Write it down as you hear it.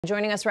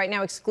Joining us right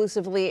now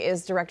exclusively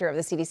is Director of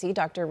the CDC,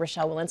 Dr.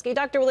 Rochelle Walensky.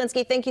 Dr.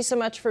 Walensky, thank you so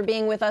much for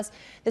being with us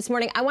this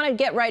morning. I want to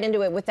get right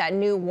into it with that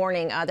new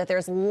warning that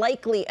there's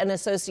likely an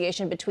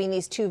association between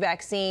these two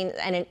vaccines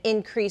and an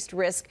increased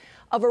risk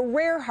of a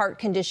rare heart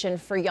condition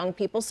for young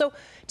people. So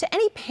to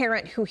any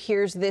parent who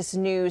hears this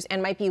news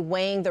and might be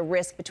weighing the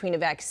risk between a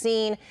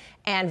vaccine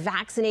and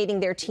vaccinating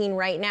their teen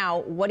right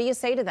now, what do you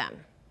say to them?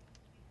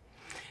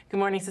 Good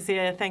morning,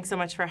 Cecilia. Thanks so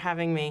much for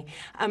having me.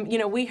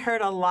 We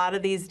heard a lot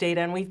of these data,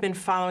 and we've been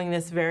following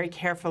this very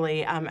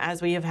carefully as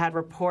we have had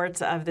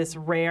reports of this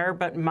rare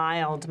but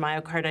mild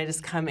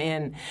myocarditis come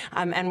in.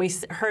 And we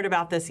heard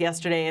about this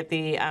yesterday at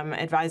the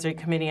Advisory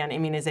Committee on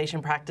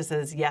Immunization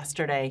Practices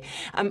yesterday.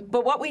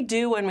 But what we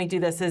do when we do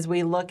this is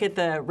we look at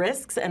the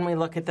risks and we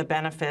look at the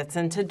benefits.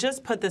 And to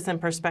just put this in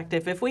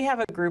perspective, if we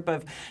have a group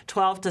of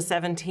 12 to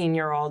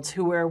 17-year-olds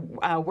who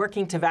are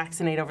working to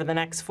vaccinate over the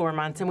next 4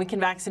 months, and we can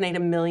vaccinate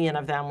 1 million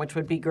of them, which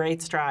would be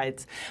great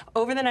strides.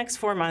 Over the next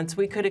 4 months,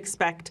 we could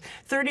expect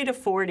 30 to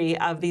 40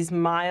 of these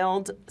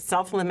mild,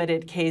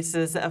 self-limited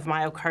cases of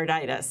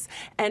myocarditis.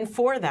 And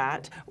for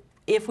that,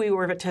 if we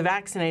were to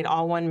vaccinate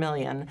all 1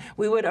 million,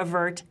 we would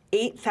avert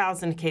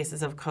 8,000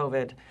 cases of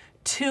COVID,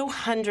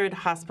 200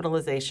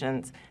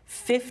 hospitalizations,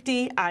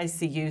 50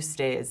 ICU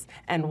stays,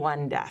 and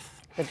 1 death.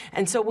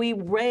 And so we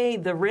weigh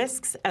the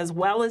risks as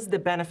well as the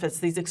benefits,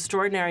 these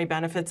extraordinary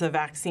benefits of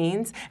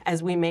vaccines,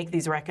 as we make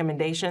these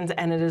recommendations.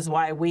 And it is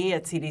why we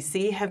at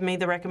CDC have made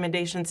the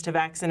recommendations to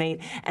vaccinate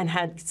and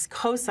had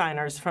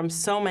co-signers from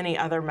so many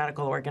other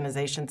medical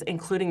organizations,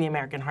 including the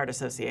American Heart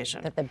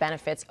Association. That the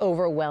benefits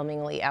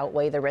overwhelmingly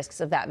outweigh the risks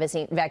of that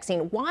vaccine.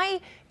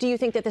 Why do you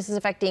think that this is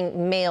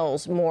affecting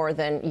males more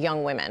than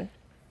young women?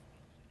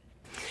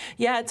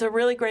 Yeah, it's a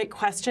really great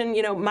question.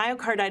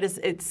 Myocarditis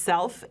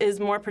itself is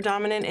more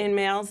predominant in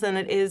males than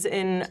it is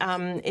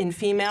in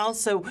females.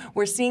 So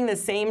we're seeing the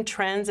same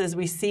trends as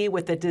we see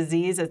with the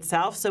disease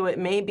itself. So it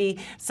may be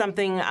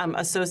something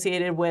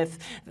associated with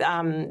the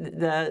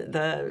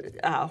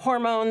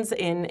hormones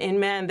in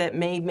men that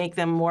may make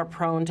them more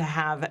prone to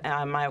have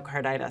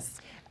myocarditis.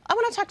 I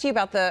want to talk to you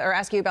about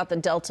ask you about the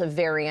Delta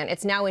variant.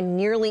 It's now in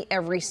nearly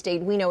every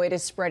state. We know it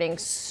is spreading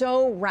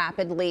so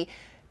rapidly.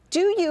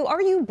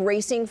 Are you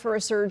bracing for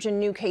a surge in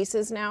new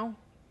cases now?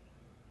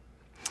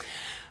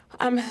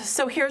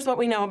 So here's what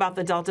we know about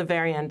the Delta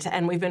variant,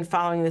 and we've been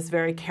following this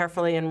very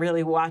carefully and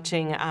really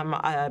watching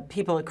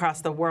people across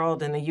the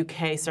world. In the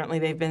UK, certainly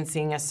they've been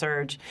seeing a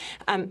surge.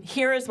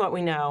 Here is what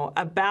we know.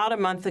 About a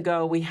month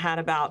ago, we had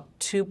about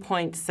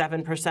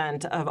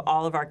 2.7% of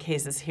all of our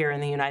cases here in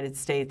the United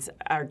States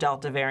are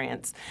Delta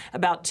variants.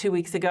 About 2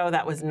 weeks ago,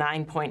 that was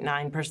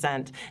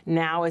 9.9%.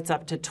 Now it's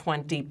up to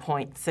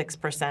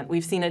 20.6%.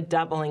 We've seen a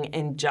doubling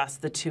in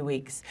just the 2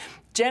 weeks.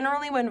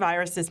 Generally, when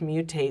viruses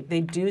mutate,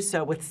 they do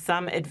so with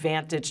some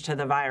advantage to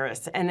the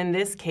virus. And in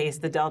this case,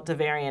 the Delta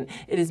variant,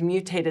 it is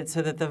mutated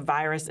so that the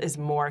virus is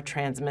more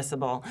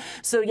transmissible.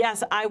 So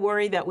yes, I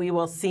worry that we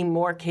will see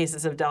more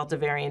cases of Delta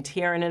variant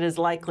here, and it is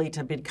likely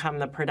to become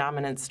the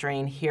predominant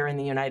strain here in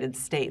the United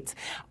States.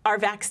 Our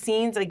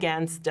vaccines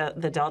against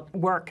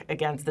work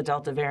against the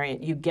Delta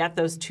variant. You get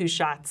those 2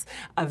 shots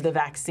of the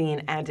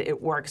vaccine, and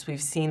it works.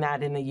 We've seen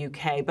that in the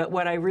UK. But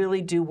what I really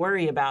do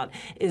worry about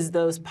is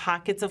those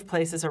pockets of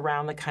places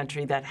around the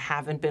country that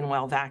haven't been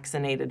well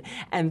vaccinated.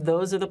 And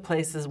those are the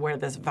places where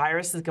this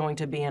virus is going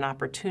to be an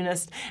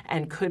opportunist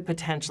and could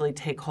potentially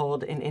take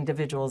hold in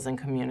individuals and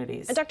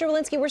communities. And Dr.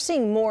 Walensky, we're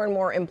seeing more and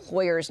more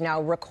employers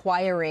now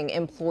requiring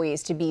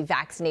employees to be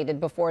vaccinated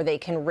before they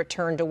can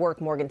return to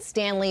work. Morgan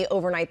Stanley,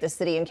 overnight, the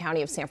city and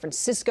county of San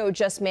Francisco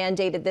just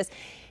mandated this.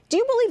 Do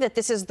you believe that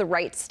this is the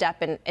right step,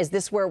 and is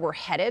this where we're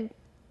headed?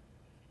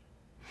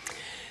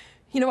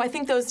 I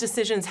think those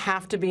decisions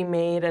have to be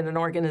made at an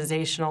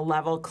organizational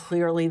level.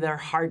 Clearly, they're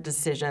hard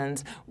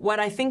decisions. What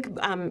I think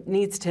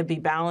needs to be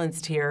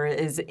balanced here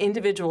is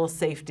individual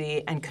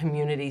safety and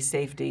community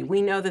safety.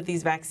 We know that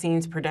these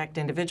vaccines protect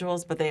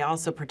individuals, but they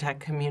also protect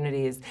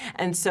communities.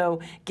 And so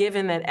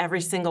given that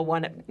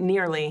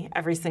nearly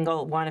every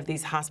single one of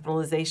these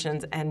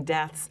hospitalizations and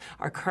deaths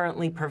are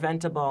currently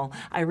preventable,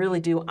 I really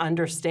do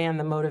understand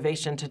the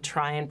motivation to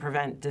try and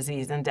prevent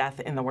disease and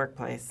death in the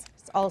workplace.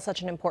 All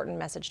such an important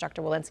message,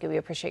 Dr. Walensky. We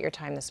appreciate your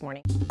time this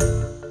morning.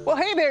 Well,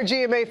 hey there,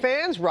 GMA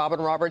fans. Robin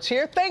Roberts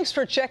here. Thanks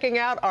for checking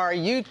out our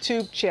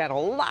YouTube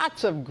channel.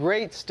 Lots of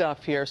great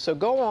stuff here. So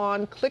go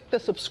on, click the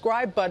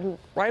subscribe button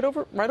right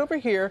over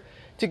here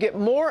to get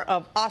more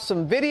of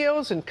awesome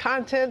videos and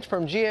content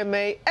from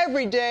GMA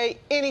every day,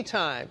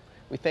 anytime.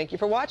 We thank you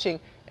for watching,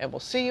 and we'll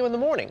see you in the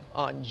morning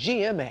on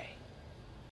GMA.